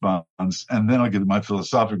phenomenological response, and then I'll give my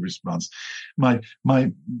philosophic response. My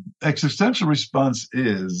existential response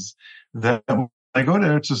is that when I go to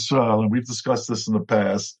Eretz Yisrael, and we've discussed this in the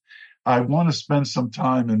past, I want to spend some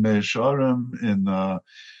time in Mei Sharim,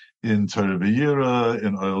 in Torah V'Yira,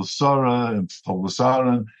 in Oil Sarah, in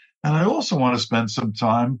Tolvasaran, and I also want to spend some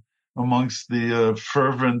time amongst the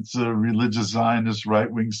fervent religious Zionist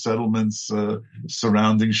right-wing settlements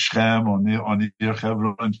surrounding Shechem on the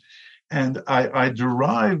Hebron. And I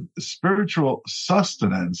derive spiritual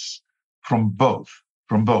sustenance from both.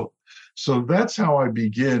 So that's how I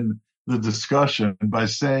begin the discussion, by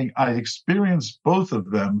saying I experience both of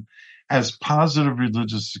them as positive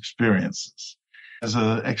religious experiences. As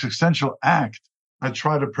an existential act, I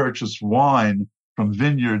try to purchase wine from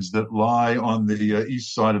vineyards that lie on the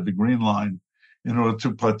east side of the Green Line in order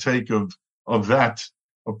to partake of that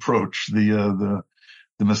approach, the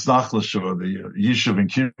Mesnachlish or the Yishuv and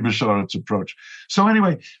Kibbutz approach. So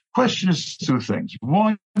anyway, question is two things.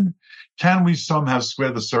 One, can we somehow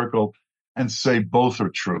square the circle and say both are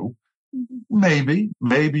true? Maybe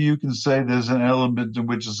you can say there's an element in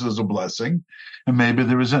which this is a blessing, and maybe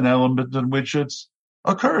there is an element in which it's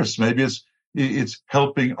a curse. Maybe it's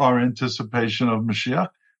helping our anticipation of Mashiach.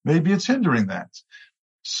 Maybe it's hindering that.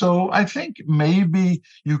 So I think maybe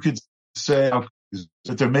you could say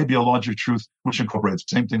that there may be a larger truth which incorporates.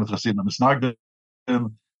 Same thing with Hasidim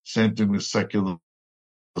Misnagdim, same thing with secular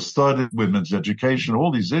study, women's education,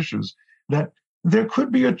 all these issues, that there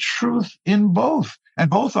could be a truth in both, and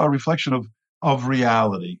both are a reflection of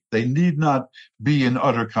reality. They need not be in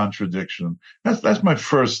utter contradiction. That's my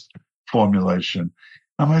first formulation.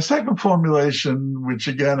 Now, my second formulation, which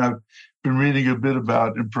again I've been reading a bit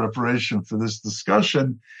about in preparation for this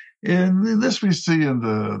discussion, in this we see in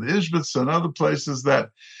the Ishbitz and other places, that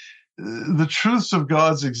the truths of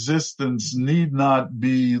God's existence need not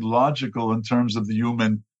be logical in terms of the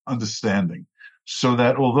human understanding. So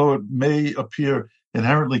that although it may appear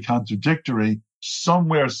inherently contradictory,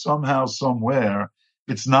 somewhere, somehow, somewhere,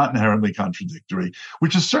 it's not inherently contradictory,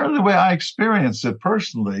 which is certainly the way I experience it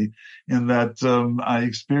personally, in that I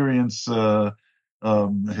experience Hisodidus,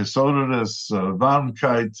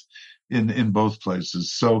 Warmkeit in both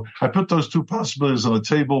places. So I put those two possibilities on the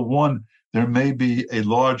table. One, there may be a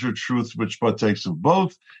larger truth which partakes of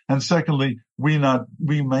both. And secondly, we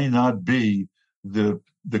may not be the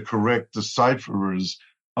correct decipherers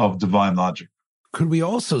of divine logic. Could we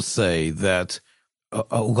also say that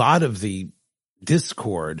a lot of the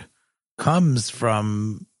discord comes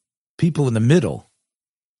from people in the middle?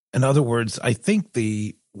 In other words, I think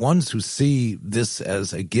the ones who see this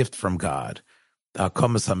as a gift from God,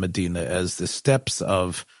 Komas HaMedina, as the steps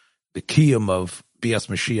of the Kiyum of Bias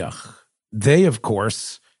Mashiach, they, of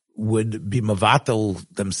course, would be mavatal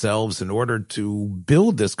themselves in order to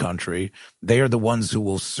build this country. They are the ones who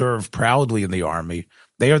will serve proudly in the army.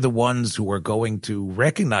 They are the ones who are going to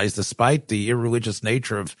recognize, despite the irreligious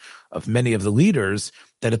nature of many of the leaders,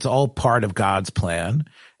 that it's all part of God's plan.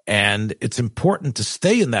 And it's important to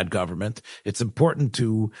stay in that government. It's important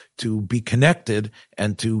to be connected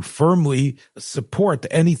and to firmly support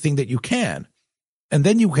anything that you can. And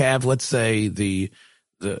then you have, let's say,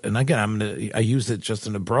 and again, I use it just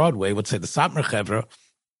in a broad way. Let's say the Satmar Chevra,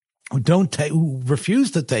 who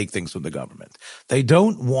refuse to take things from the government. They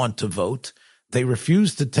don't want to vote. They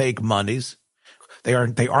refuse to take monies. They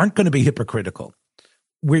aren't going to be hypocritical.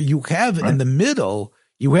 Where you have in the middle,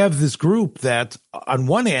 you have this group that on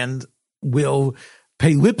one end will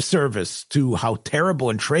pay lip service to how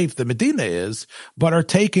terrible and treif the Medina is, but are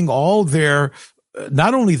taking all their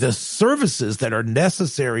not only the services that are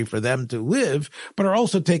necessary for them to live, but are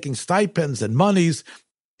also taking stipends and monies.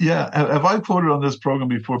 Yeah, have I quoted on this program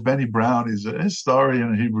before? Benny Brown, he's a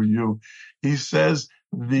historian in Hebrew U. He says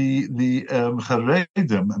the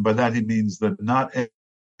Charedim, and by that he means the not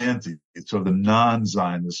anti, so the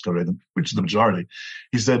non-Zionist Charedim, which is the majority.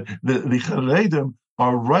 He said the Charedim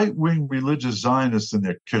are right-wing religious Zionists in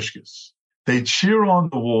their kishkes. They cheer on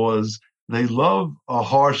the wars. They love a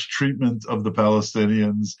harsh treatment of the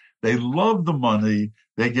Palestinians. They love the money.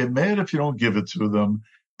 They get mad if you don't give it to them.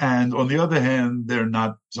 And on the other hand, they're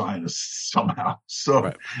not Zionists somehow.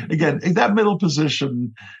 So again, in that middle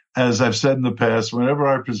position, as I've said in the past, whenever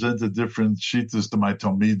I presented different shittas to my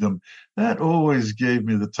Talmidim, that always gave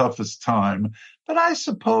me the toughest time. But I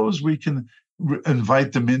suppose we can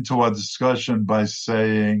invite them into our discussion by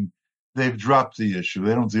saying they've dropped the issue.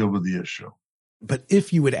 They don't deal with the issue. But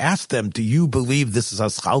if you would ask them, do you believe this is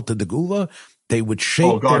Aschalta de Gula? They would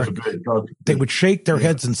shake they would shake their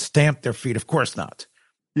heads and stamp their feet. Of course not.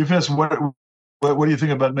 You've asked, what do you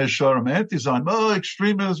think about Mesharim anti-Zion? Oh,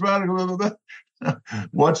 extremist, radical, blah, blah, blah.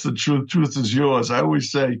 What's the truth? Truth is yours. I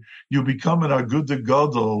always say you become an Agudah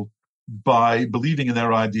Gadol by believing in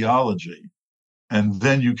their ideology, and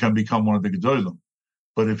then you can become one of the Gedolim.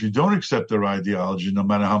 But if you don't accept their ideology, no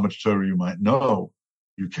matter how much Torah you might know,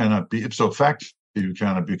 you cannot be, ipso facto, you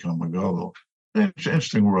cannot become a Gadol.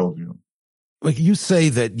 Interesting worldview. Like you say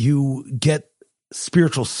that you get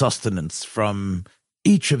spiritual sustenance from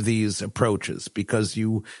each of these approaches because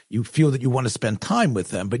you feel that you want to spend time with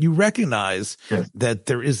them, but you recognize that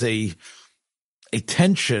there is a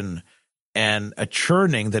tension and a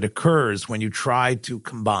churning that occurs when you try to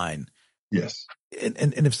combine. Yes.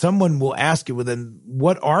 And if someone will ask you, well, then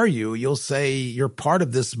what are you? You'll say you're part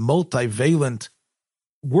of this multivalent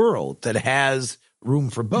world that has room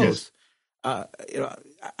for both. Yes.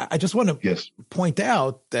 I just want to point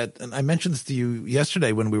out that, and I mentioned this to you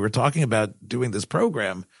yesterday when we were talking about doing this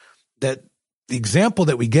program, that the example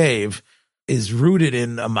that we gave is rooted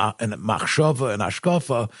in a machshava and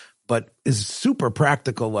hashkafa, but is super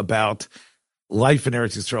practical about life in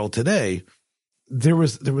Eretz Yisrael today. There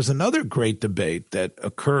was another great debate that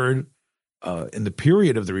occurred in the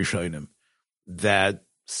period of the Rishonim that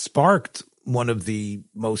sparked one of the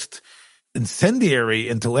most incendiary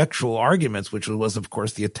intellectual arguments, which was, of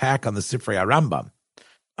course, the attack on the Sifrei HaRambam.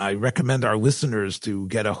 I recommend our listeners to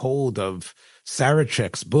get a hold of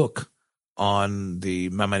Sarachek's book on the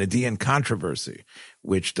Maimonidean controversy,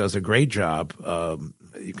 which does a great job.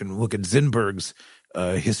 You can look at Zinberg's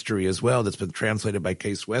history as well, that's been translated by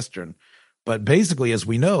Case Western. But basically, as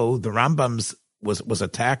we know, the Rambam's was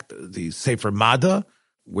attacked, the Sefer Mada,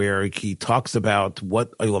 where he talks about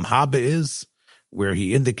what Olam Haba is, where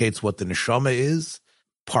he indicates what the neshama is,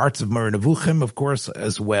 parts of Moreh Nevuchim, of course,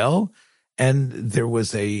 as well. And there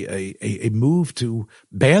was a move to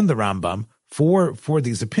ban the Rambam for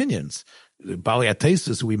these opinions. Bali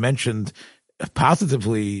Atesis, who we mentioned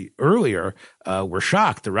positively earlier, were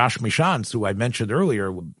shocked. The Rosh Mishans, who I mentioned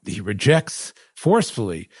earlier, he rejects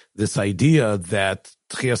forcefully this idea that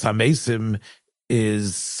Tchias HaMesim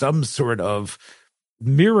is some sort of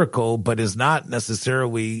miracle, but is not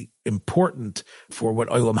necessarily important for what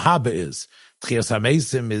Olam Haba is. Tchias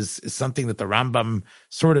HaMesim is something that the Rambam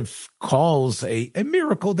sort of calls a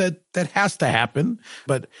miracle that has to happen,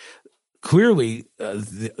 but clearly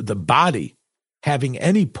the body having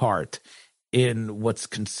any part in what's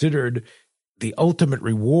considered the ultimate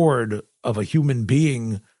reward of a human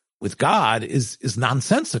being with God is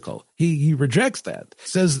nonsensical. He rejects that.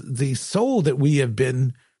 Says the soul that we have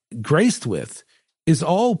been graced with is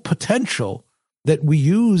all potential, that we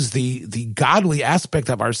use the godly aspect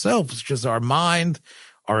of ourselves, which is our mind,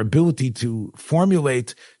 our ability to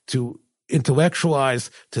formulate, to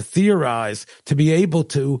intellectualize, to theorize, to be able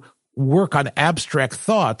to work on abstract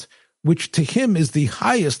thought, which to him is the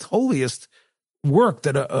highest, holiest work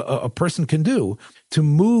that a person can do. To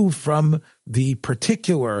move from the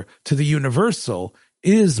particular to the universal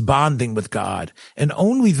is bonding with God. And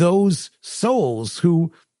only those souls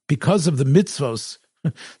who, because of the mitzvos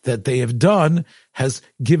that they have done, has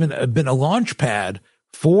been a launch pad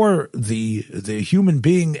for the human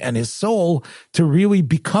being and his soul to really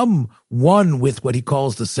become one with what he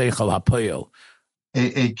calls the Seichel HaPoel.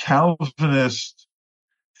 A Calvinist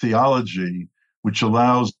theology which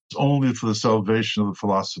allows only for the salvation of the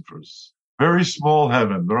philosophers. Very small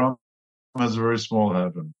heaven. The Rambam has a very small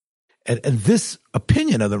heaven. And this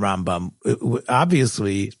opinion of the Rambam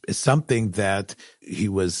obviously is something that he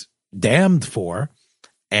was damned for.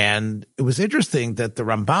 And it was interesting that the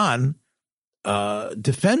Ramban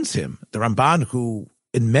defends him. The Ramban, who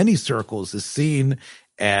in many circles is seen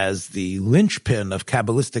as the linchpin of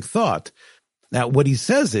Kabbalistic thought. Now, what he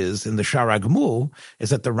says is, in the Shara Gmul, is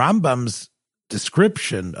that the Rambam's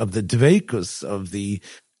description of the dveikus, of the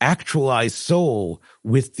actualized soul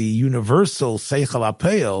with the universal Seichel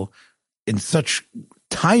HaPoel in such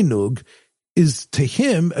tainug, is to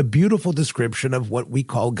him a beautiful description of what we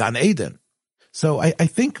call Gan Eden. So I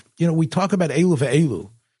think, we talk about Eilu ViEilu,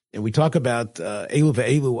 and we talk about Eilu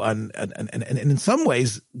ViEilu and in some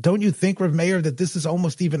ways, don't you think, Rav Meir, that this is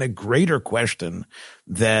almost even a greater question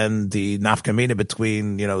than the nafkamina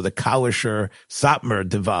between, the Kalisher Satmar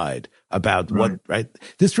divide about what, right?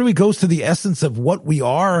 This really goes to the essence of what we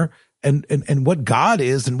are and what God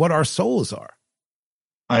is and what our souls are.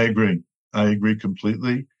 I agree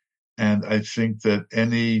completely. And I think that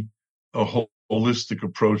a holistic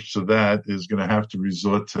approach to that is going to have to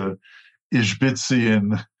resort to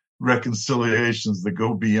Ishbitzian reconciliations that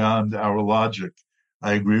go beyond our logic.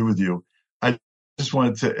 I agree with you. I just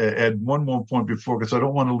wanted to add one more point before, because I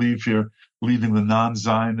don't want to leave here leaving the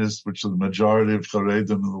non-Zionists, which are the majority of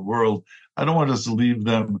Charedim in the world. I don't want us to leave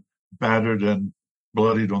them battered and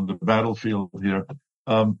bloodied on the battlefield here.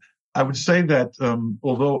 I would say that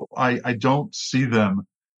although I don't see them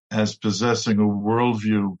as possessing a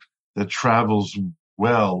worldview that travels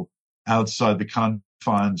well outside the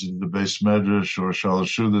confines of the Beis Medrash or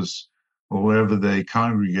Shalashudas or wherever they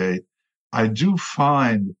congregate, I do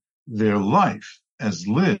find their life as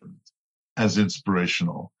lived as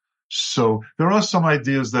inspirational. So there are some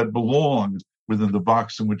ideas that belong within the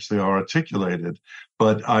box in which they are articulated,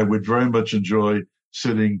 but I would very much enjoy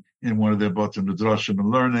sitting in one of their Batim Midrashim and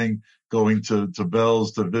learning, going to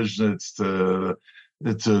Belz, to Vishnitz, to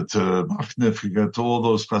Machnifica, to all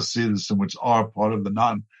those Hasidus which are part of the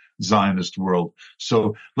non-Zionist world.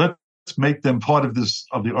 So let's make them part of the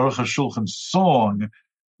Aruch HaShulchan song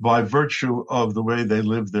by virtue of the way they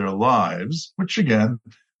live their lives, which again,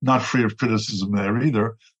 not free of criticism there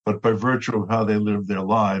either, but by virtue of how they live their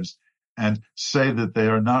lives, and say that they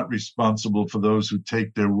are not responsible for those who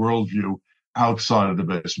take their worldview outside of the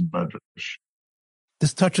Beis Medrash.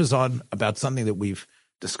 This touches on about something that we've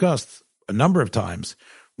discussed a number of times,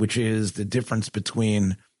 which is the difference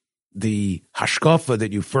between the hashkafa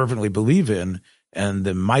that you fervently believe in and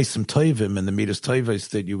the maisim tovim and the midas tovos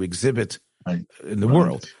that you exhibit in the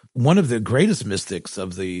world. One of the greatest mystics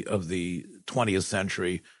of the 20th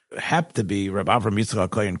century happened to be Rabbi Avram Yitzchak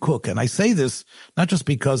Kohen Kook, and I say this not just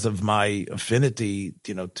because of my affinity,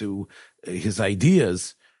 to his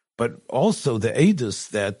ideas, but also the edus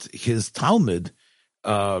that his Talmud,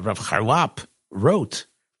 Rav Charlap, wrote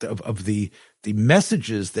of the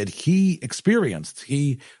messages that he experienced.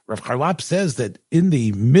 Rav Charlap says that in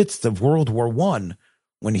the midst of World War I,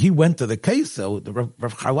 when he went to the Keso,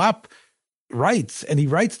 Rav Charlap writes, and he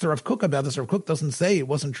writes to Rav Kook about this. Rav Kook doesn't say it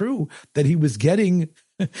wasn't true, that he was getting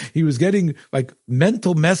he was getting like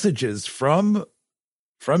mental messages from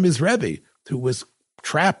his Rebbe, who was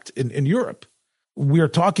trapped in Europe. We are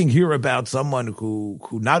talking here about someone who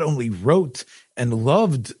not only wrote and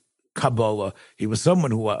loved Kabbalah, he was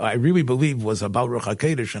someone who I really believe was a Baal Ruch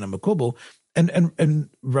HaKodesh and a Makubal, and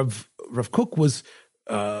Rav Kook was,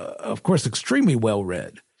 of course, extremely well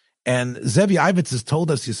read. And Zev Yavitz has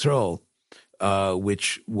told us Yisrael,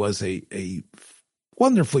 which was a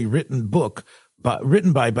wonderfully written book,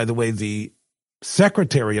 written by the way, the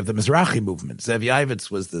secretary of the Mizrahi movement. Zev Yavitz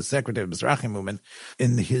was the secretary of the Mizrahi movement.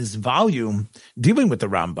 In his volume dealing with the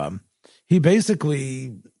Rambam, he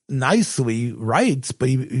basically nicely writes, but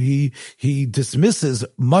he dismisses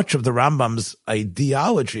much of the Rambam's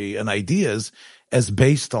ideology and ideas as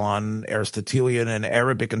based on Aristotelian and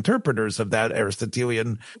Arabic interpreters of that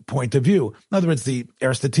Aristotelian point of view. In other words, the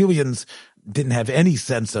Aristotelians didn't have any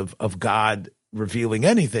sense of God revealing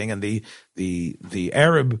anything, and the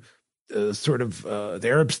Arab the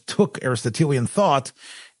Arabs took Aristotelian thought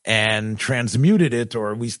and transmuted it,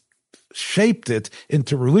 or at least shaped it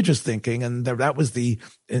into religious thinking, and that was the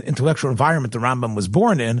intellectual environment the Rambam was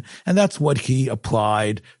born in, and that's what he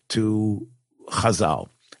applied to Chazal,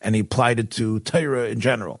 and he applied it to Torah in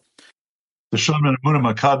general. The Shlomo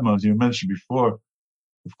Emunah Makadma, as you mentioned before,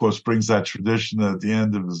 of course, brings that tradition at the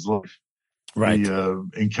end of his life. Right. He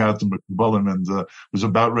encountered Mekubalim and was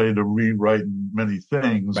about ready to rewrite many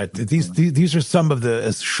things. Right. These are some of the,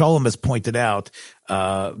 as Shalom has pointed out,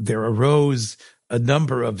 there arose a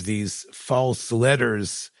number of these false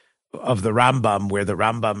letters of the Rambam, where the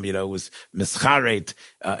Rambam, was mischaret.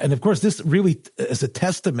 And of course, this really is a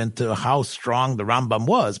testament to how strong the Rambam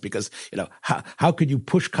was, because, how could you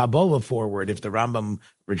push Kabbalah forward if the Rambam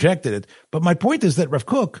rejected it? But my point is that Rav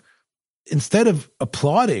Kook, instead of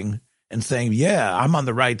applauding and saying, yeah, I'm on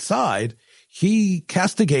the right side, he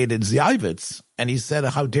castigated Zayavitz, and he said,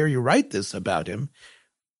 how dare you write this about him?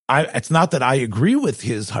 It's not that I agree with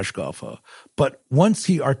his hashkafa, but once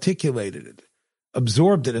he articulated it,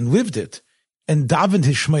 absorbed it, and lived it, and davened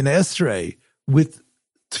his Shemona Esrei with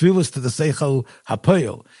tefillas to the Seichel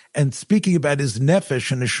HaPoel, and speaking about his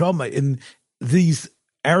nefesh and neshama in these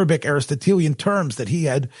Arabic Aristotelian terms that he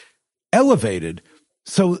had elevated,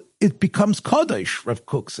 so it becomes Kodesh, Rav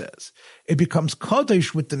Kook says. It becomes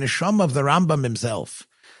Kodesh with the neshama of the Rambam himself,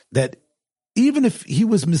 that even if he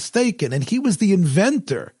was mistaken, and he was the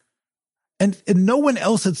inventor, and no one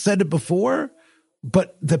else had said it before,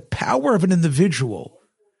 but the power of an individual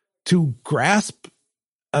to grasp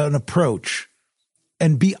an approach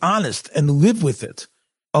and be honest and live with it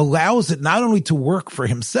allows it not only to work for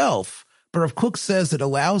himself, but Rav Kook says it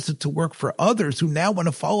allows it to work for others who now want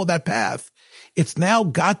to follow that path. It's now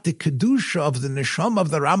got the kedusha of the neshama of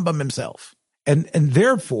the Rambam himself. And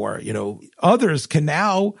therefore, others can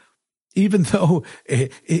now, even though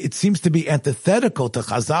it seems to be antithetical to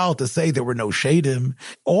Chazal to say there were no shadim,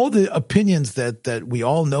 all the opinions that we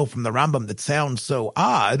all know from the Rambam that sound so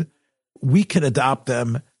odd, we can adopt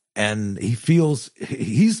them, and he feels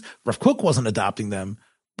Rav Kook wasn't adopting them,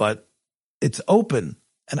 but it's open.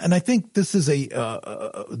 And I think this is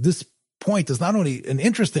this point is not only an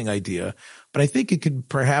interesting idea, but I think it could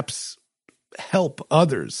perhaps help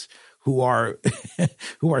others who are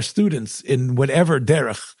students in whatever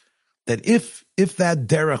derech, that if that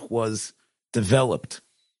derech was developed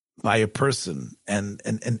by a person and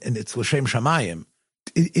it's l'shem shamayim,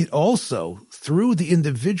 it also, through the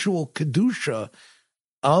individual kedusha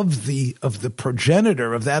of the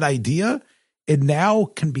progenitor of that idea, it now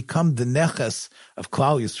can become the neches of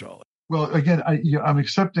Klal Yisrael. Well, again, I'm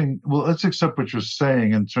accepting. Well, let's accept what you're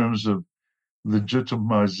saying in terms of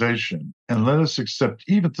legitimization, and let us accept,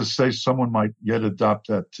 even to say someone might yet adopt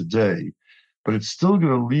that today, but it's still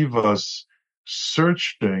going to leave us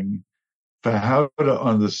searching for how to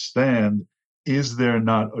understand, is there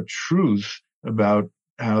not a truth about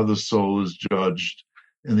how the soul is judged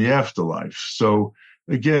in the afterlife? So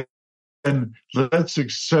again, let's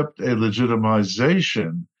accept a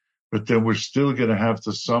legitimization, but then we're still going to have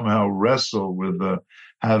to somehow wrestle with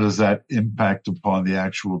how does that impact upon the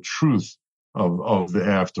actual truth of the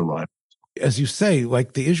afterlife? As you say,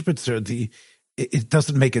 like the Ishbitzer, it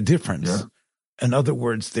doesn't make a difference. Yeah. In other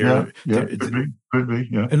words, could be.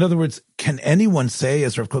 In other words, can anyone say,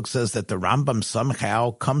 as Rav Kook says, that the Rambam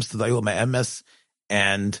somehow comes to the Eilu Me'emes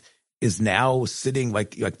and is now sitting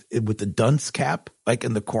like with the dunce cap, like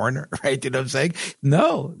in the corner, right? You know what I'm saying?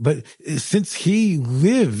 No, but since he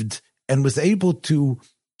lived and was able to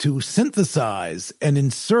synthesize and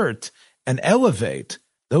insert and elevate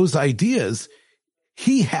those ideas,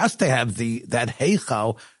 he has to have that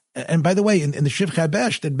heichal. And by the way, in the Shivchei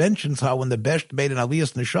Besht, it mentions how when the Besht made an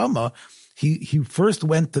Aliyas Neshama, he first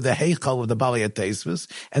went to the Heichal of the Balei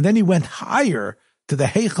HaTosfos, and then he went higher to the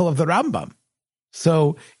Heichal of the Rambam.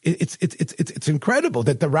 So it's incredible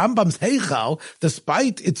that the Rambam's Heichal,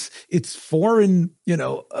 despite its foreign,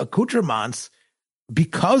 accoutrements,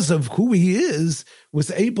 because of who he is,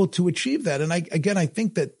 was able to achieve that. And I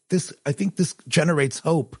think this generates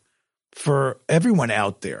hope for everyone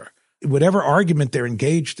out there. Whatever argument they're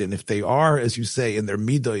engaged in, if they are, as you say, in their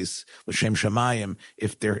midos, l'shem shamayim,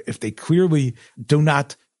 if they clearly do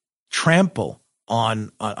not trample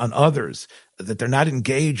on others, that they're not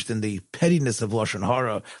engaged in the pettiness of lashon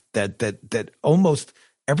hara, that almost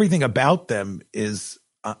everything about them is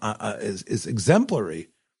exemplary.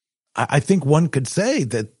 I think one could say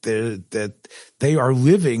that they are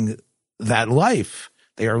living that life.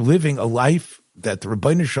 They are living a life that the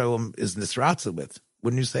Rebbeinu Shalom is nisratza with.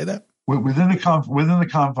 Wouldn't you say that? Within the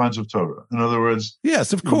confines of Torah. In other words,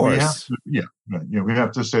 yes, of course. We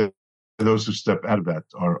have to say those who step out of that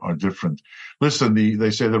are different. Listen,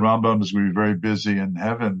 they say the Rambam is going to be very busy in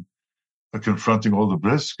heaven, confronting all the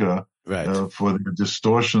briska for the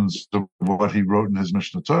distortions of what he wrote in his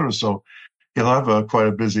Mishnah Torah. So he'll have quite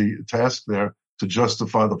a busy task there to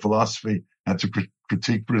justify the philosophy and to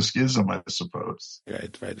critique briskism, I suppose.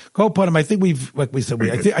 Right. Koponim, I think we've, like we said,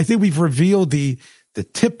 I think we've revealed the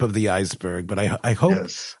tip of the iceberg, but I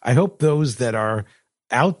hope those that are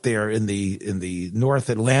out there in the North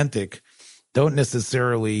Atlantic don't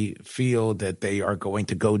necessarily feel that they are going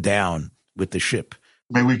to go down with the ship.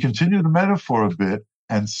 May we continue the metaphor a bit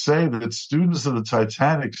and say that students of the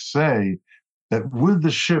Titanic say that would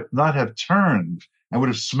the ship not have turned and would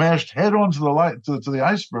have smashed head on to the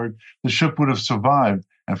iceberg, the ship would have survived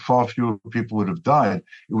and far fewer people would have died.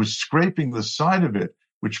 It was scraping the side of it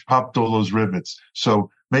which popped all those rivets.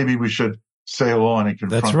 So maybe we should sail on and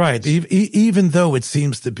confront. That's right. Even though it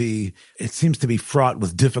seems to be fraught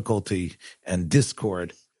with difficulty and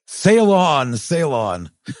discord. Sail on.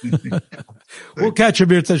 We'll catch you,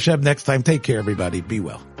 Mirza Hashem, next time. Take care, everybody. Be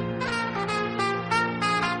well.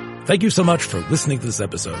 Thank you so much for listening to this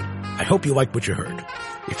episode. I hope you liked what you heard.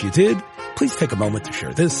 If you did, please take a moment to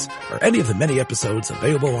share this or any of the many episodes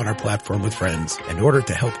available on our platform with friends in order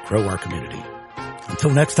to help grow our community.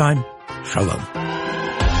 Until next time, Shalom.